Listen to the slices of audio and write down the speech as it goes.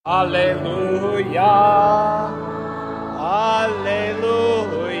Alleluia, Alleluia,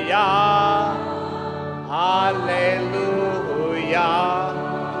 Alleluia.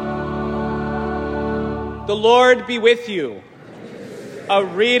 The Lord be with you. A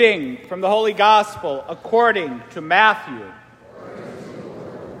reading from the Holy Gospel according to Matthew.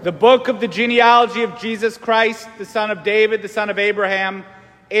 The book of the genealogy of Jesus Christ, the son of David, the son of Abraham.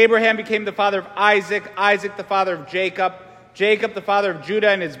 Abraham became the father of Isaac, Isaac the father of Jacob, Jacob the father of Judah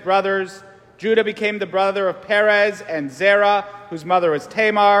and his brothers. Judah became the brother of Perez and Zerah, whose mother was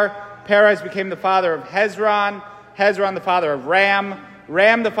Tamar. Perez became the father of Hezron, Hezron the father of Ram,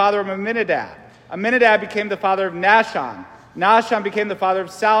 Ram the father of Amminadab. Amminadab became the father of Nahshon. Nahshon became the father of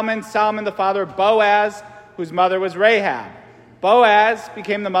Salmon, Salmon the father of Boaz, whose mother was Rahab. Boaz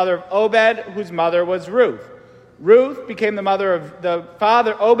became the mother of Obed, whose mother was Ruth. Ruth became the mother of the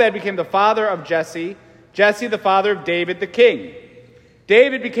father, Obed became the father of Jesse, Jesse the father of David the king.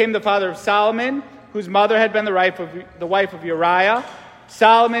 David became the father of Solomon, whose mother had been the wife of Uriah.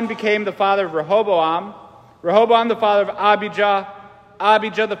 Solomon became the father of Rehoboam, Rehoboam the father of Abijah,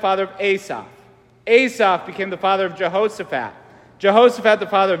 Abijah the father of Asaph. Asaph became the father of Jehoshaphat, Jehoshaphat the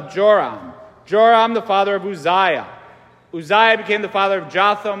father of Joram, Joram the father of Uzziah. Uzziah became the father of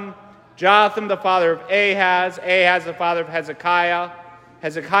Jotham, Jotham the father of Ahaz, Ahaz the father of Hezekiah.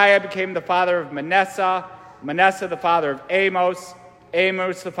 Hezekiah became the father of Manasseh, Manasseh the father of Amos,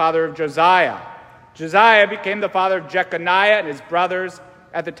 Amos the father of Josiah. Josiah became the father of Jeconiah and his brothers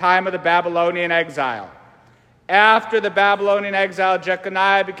at the time of the Babylonian exile. After the Babylonian exile,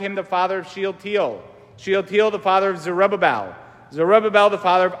 Jeconiah became the father of Shealtiel, Shealtiel the father of Zerubbabel, Zerubbabel the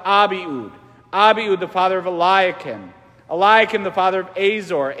father of Abiud, Abiud the father of Eliakim, Eliakim the father of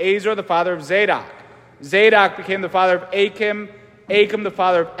Azor, Azor the father of Zadok. Zadok became the father of Achim, Achim the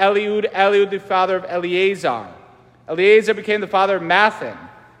father of Eliud, Eliud the father of Eleazar. Eleazar became the father of Mathan,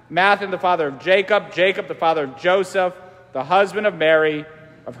 Mathan the father of Jacob, Jacob the father of Joseph, the husband of Mary.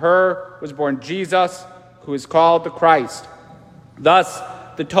 Of her was born Jesus, who is called the Christ. Thus,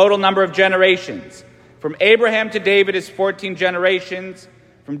 the total number of generations from Abraham to David is 14 generations.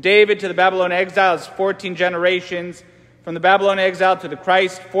 From David to the Babylonian exile is 14 generations. From the Babylonian exile to the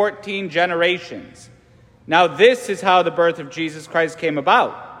Christ, 14 generations. Now this is how the birth of Jesus Christ came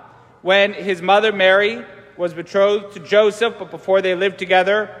about. When his mother Mary was betrothed to Joseph, but before they lived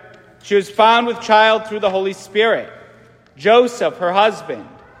together, she was found with child through the Holy Spirit. Joseph, her husband,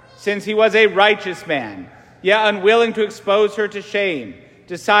 since he was a righteous man, yet unwilling to expose her to shame,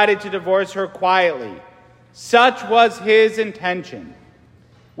 decided to divorce her quietly. Such was his intention.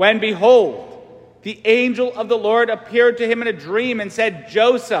 When, behold, the angel of the Lord appeared to him in a dream and said,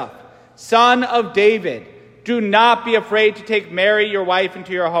 Joseph, son of David, do not be afraid to take Mary, your wife,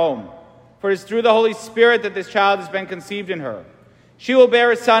 into your home. For it is through the Holy Spirit that this child has been conceived in her. She will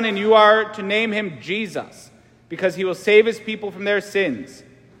bear a son, and you are to name him Jesus, because he will save his people from their sins.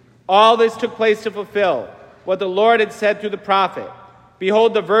 All this took place to fulfill what the Lord had said through the prophet.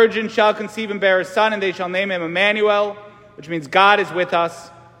 Behold, the virgin shall conceive and bear a son, and they shall name him Emmanuel, which means God is with us.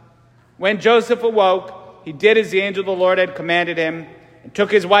 When Joseph awoke, he did as the angel of the Lord had commanded him, and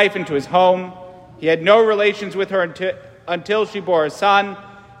took his wife into his home. He had no relations with her until she bore a son,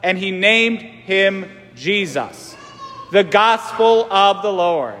 and he named him Jesus. The gospel of the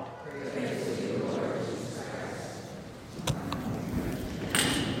Lord.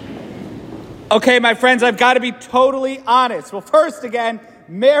 Okay, my friends, I've got to be totally honest. Well, first again,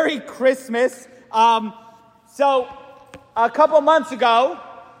 Merry Christmas. So a couple months ago,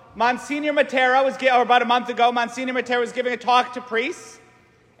 Monsignor Matera about a month ago, Monsignor Matera was giving a talk to priests.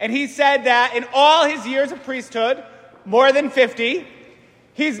 And he said that in all his years of priesthood, more than 50,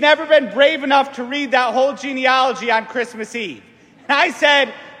 he's never been brave enough to read that whole genealogy on Christmas Eve. And I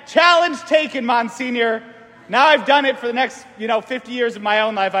said, challenge taken, Monsignor. Now I've done it for the next, 50 years of my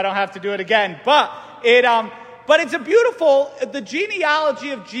own life. I don't have to do it again. But it's a beautiful, the genealogy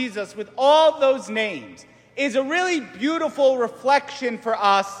of Jesus with all those names is a really beautiful reflection for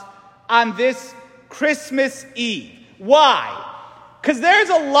us on this Christmas Eve. Why? Because there's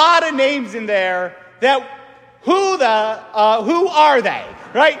a lot of names in there that, who are they,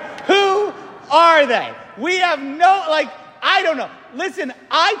 right? Who are they? We have I don't know. Listen,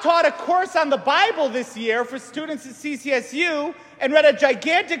 I taught a course on the Bible this year for students at CCSU and read a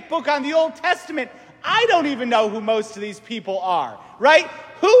gigantic book on the Old Testament. I don't even know who most of these people are, right?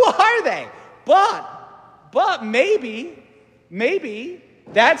 Who are they? But maybe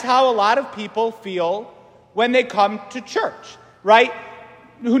that's how a lot of people feel when they come to church. Right?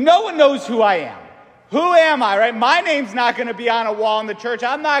 No one knows who I am. Who am I, right? My name's not going to be on a wall in the church.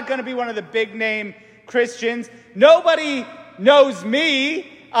 I'm not going to be one of the big name Christians. Nobody knows me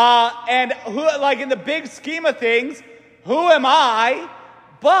And who, like in the big scheme of things, who am I?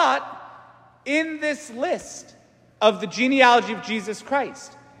 But in this list of the genealogy of Jesus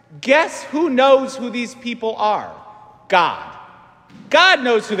Christ, guess who knows who these people are? God. God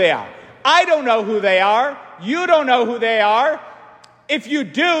knows who they are. I don't know who they are. You don't know who they are. If you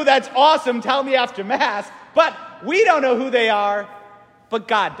do, that's awesome. Tell me after Mass. But we don't know who they are, but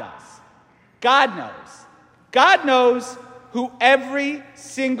God does. God knows. God knows who every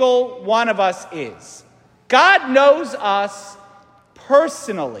single one of us is. God knows us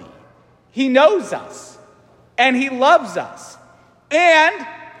personally. He knows us, and he loves us. And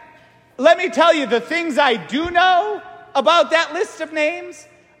let me tell you, the things I do know about that list of names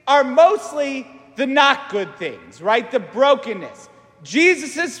are mostly the not good things, right? The brokenness.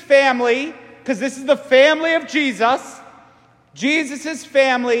 Jesus' family, because this is the family of Jesus, Jesus'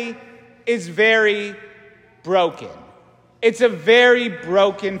 family is very broken. It's a very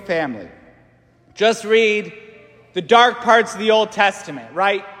broken family. Just read the dark parts of the Old Testament,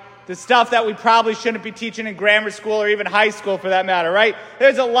 right? The stuff that we probably shouldn't be teaching in grammar school or even high school for that matter, right?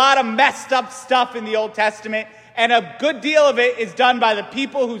 There's a lot of messed up stuff in the Old Testament, and a good deal of it is done by the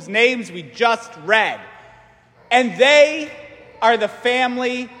people whose names we just read. And they are the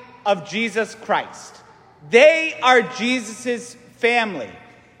family of Jesus Christ. They are Jesus' family.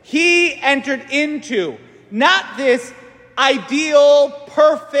 He entered into not this ideal,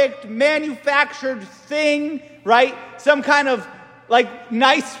 perfect, manufactured thing, right? Some kind of like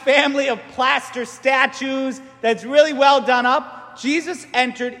nice family of plaster statues that's really well done up. Jesus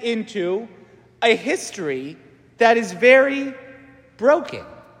entered into a history that is very broken,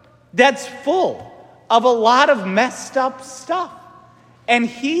 that's full of a lot of messed up stuff. And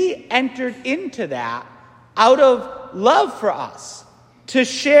he entered into that out of love for us, to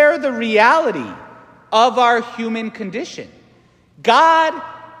share the reality of our human condition. God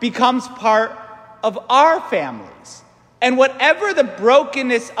becomes part of our families. And whatever the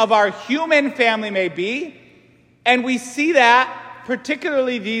brokenness of our human family may be, and we see that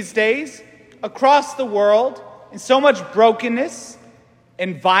particularly these days across the world, in so much brokenness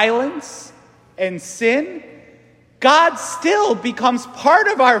and violence and sin, God still becomes part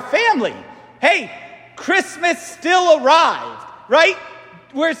of our family. Hey, Christmas still arrived, right?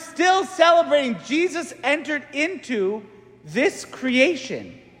 We're still celebrating. Jesus entered into this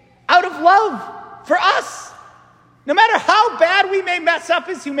creation out of love for us. No matter how bad we may mess up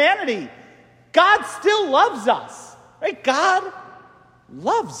as humanity, God still loves us, right? God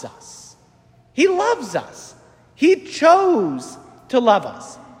loves us. He loves us. He chose to love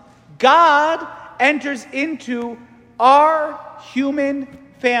us. God enters into our human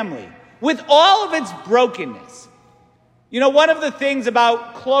family with all of its brokenness. You know, one of the things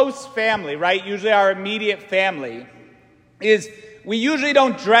about close family, right, usually our immediate family, is we usually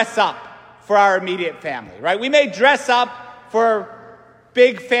don't dress up for our immediate family, right? We may dress up for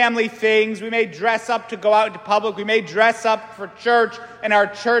big family things. We may dress up to go out into public. We may dress up for church and our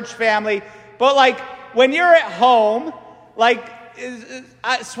church family. But like when you're at home, like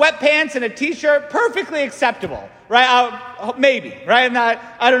sweatpants and a t-shirt, perfectly acceptable, right? Maybe, right?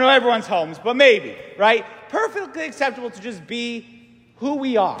 I don't know everyone's homes, but maybe, right? Perfectly acceptable to just be who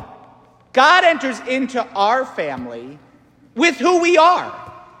we are. God enters into our family with who we are.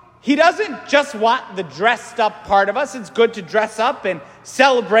 He doesn't just want the dressed up part of us. It's good to dress up and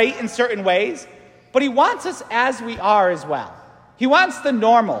celebrate in certain ways, but he wants us as we are as well. He wants the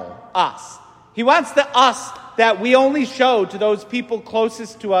normal us. He wants the us that we only show to those people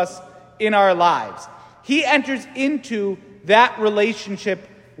closest to us in our lives. He enters into that relationship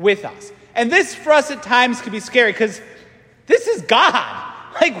with us. And this for us at times can be scary because this is God.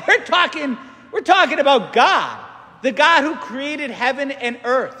 Like we're talking about God, the God who created heaven and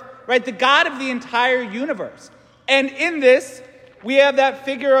earth, right? The God of the entire universe. And in this, we have that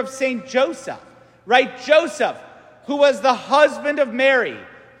figure of Saint Joseph, right? Joseph, who was the husband of Mary,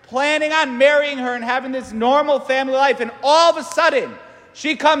 planning on marrying her and having this normal family life. And all of a sudden,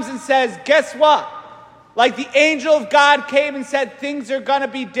 she comes and says, guess what? Like the angel of God came and said, things are going to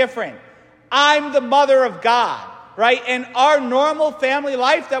be different. I'm the mother of God, right? And our normal family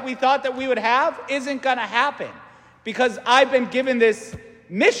life that we thought that we would have isn't going to happen because I've been given this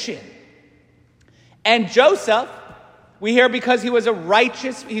mission. And Joseph, we hear because he was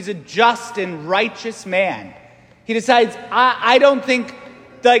he's a just and righteous man. He decides, I don't think,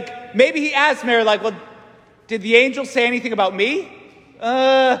 like, maybe he asked Mary, like, well, did the angel say anything about me?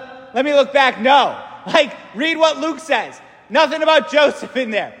 Let me look back. No. Like, read what Luke says. Nothing about Joseph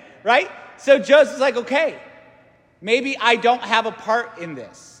in there, right? So Joseph's like, okay, maybe I don't have a part in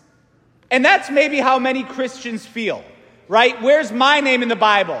this. And that's maybe how many Christians feel. right? Where's my name in the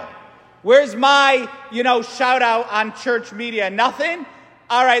Bible? Where's my, shout out on church media? Nothing?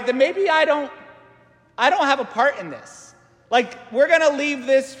 All right, then maybe I don't have a part in this. Like, we're going to leave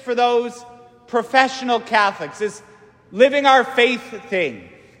this for those professional Catholics, this living our faith thing,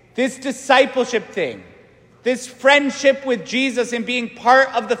 this discipleship thing, this friendship with Jesus and being part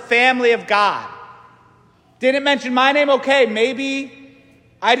of the family of God. Didn't mention my name? Okay, maybe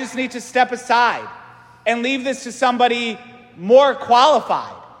I just need to step aside and leave this to somebody more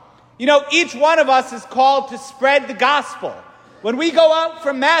qualified. Each one of us is called to spread the gospel. When we go out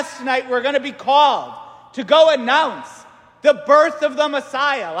from Mass tonight, we're going to be called to go announce the birth of the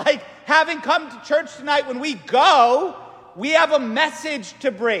Messiah. Like, having come to church tonight, when we go, we have a message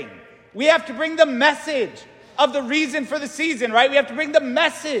to bring. We have to bring the message of the reason for the season, right? We have to bring the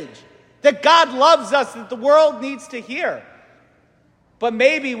message that God loves us, that the world needs to hear. But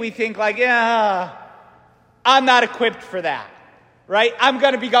maybe we think like, I'm not equipped for that, right? I'm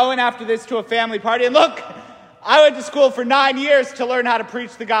going to be going after this to a family party. And look, I went to school for 9 years to learn how to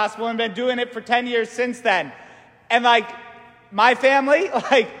preach the gospel and been doing it for 10 years since then. And my family,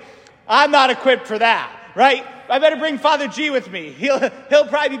 I'm not equipped for that, right? I better bring Father G with me. He'll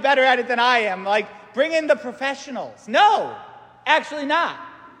probably be better at it than I am. Bring in the professionals. No, actually not.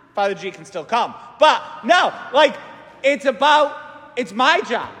 Father G can still come. But no, it's my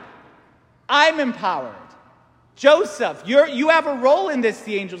job. I'm empowered. Joseph, you have a role in this,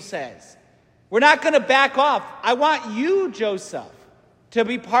 the angel says. We're not going to back off. I want you, Joseph, to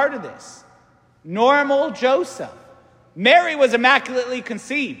be part of this. Normal Joseph. Mary was immaculately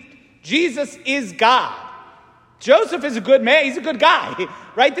conceived. Jesus is God. Joseph is a good man. He's a good guy,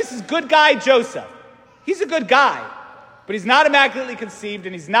 right? This is good guy Joseph. He's a good guy, but he's not immaculately conceived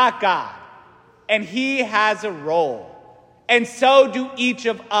and he's not God. And he has a role. And so do each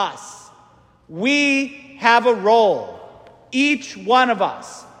of us. We have a role, each one of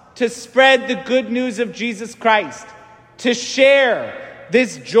us, to spread the good news of Jesus Christ, to share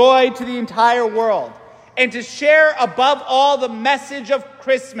this joy to the entire world, and to share above all the message of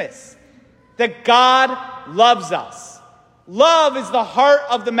Christmas, that God loves us. Love is the heart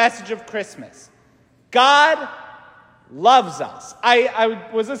of the message of Christmas. God loves us. I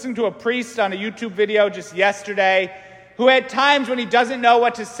was listening to a priest on a YouTube video just yesterday who at times when he doesn't know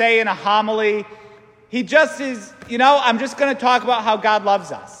what to say in a homily, he just is, I'm just going to talk about how God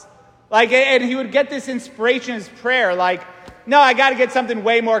loves us. And he would get this inspiration in his prayer, no, I got to get something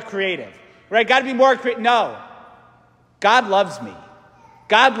way more creative, right? Got to be more creative. No, God loves me.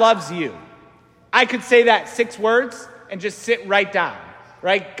 God loves you. I could say that 6 words and just sit right down,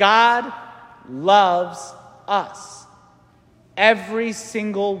 right? God loves us. Every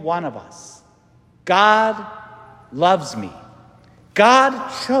single one of us. God loves me.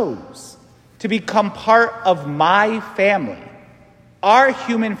 God chose to become part of my family, our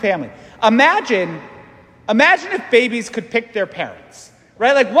human family. Imagine if babies could pick their parents,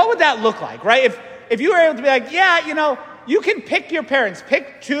 right? What would that look like, right? If you were able to be you can pick your parents,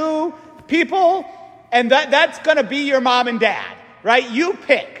 pick 2 people, and that's going to be your mom and dad, right? You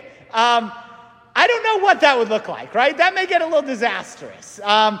pick. I don't know what that would look like, right? That may get a little disastrous.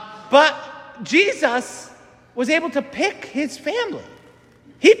 But Jesus was able to pick his family.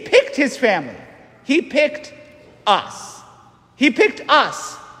 He picked his family. He picked us. He picked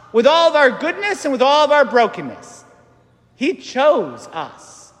us with all of our goodness and with all of our brokenness. He chose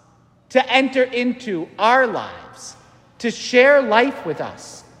us to enter into our lives, to share life with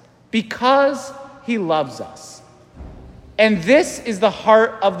us because he loves us. And this is the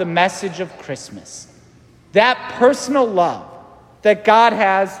heart of the message of Christmas. That personal love that God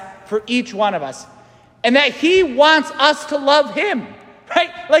has for each one of us. And that he wants us to love him, right?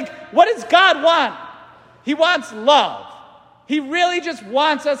 What does God want? He wants love. He really just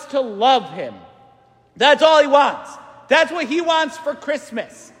wants us to love him. That's all he wants. That's what he wants for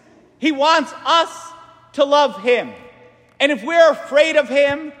Christmas. He wants us to love him. And if we're afraid of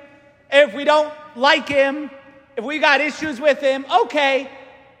him, if we don't like him, if we got issues with him, okay.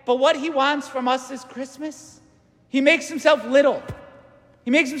 But what he wants from us this Christmas, he makes himself little.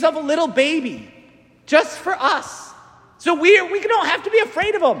 He makes himself a little baby just for us. So we don't have to be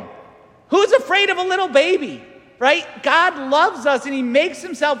afraid of him. Who's afraid of a little baby, right? God loves us and he makes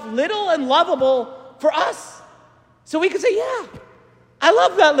himself little and lovable for us. So we can say, yeah, I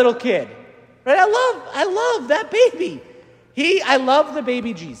love that little kid, right? I love that baby. I love the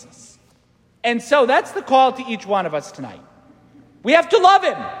baby Jesus. And so that's the call to each one of us tonight. We have to love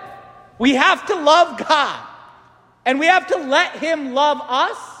him. We have to love God. And we have to let him love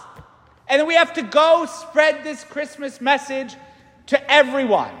us. And then we have to go spread this Christmas message to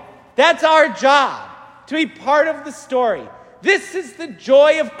everyone. That's our job, to be part of the story. This is the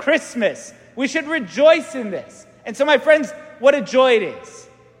joy of Christmas. We should rejoice in this. And so, my friends, what a joy it is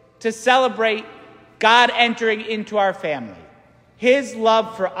to celebrate God entering into our family, his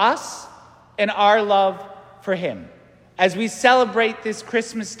love for us and our love for him. As we celebrate this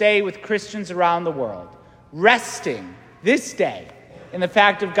Christmas day with Christians around the world, resting this day in the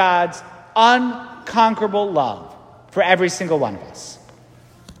fact of God's unconquerable love for every single one of us.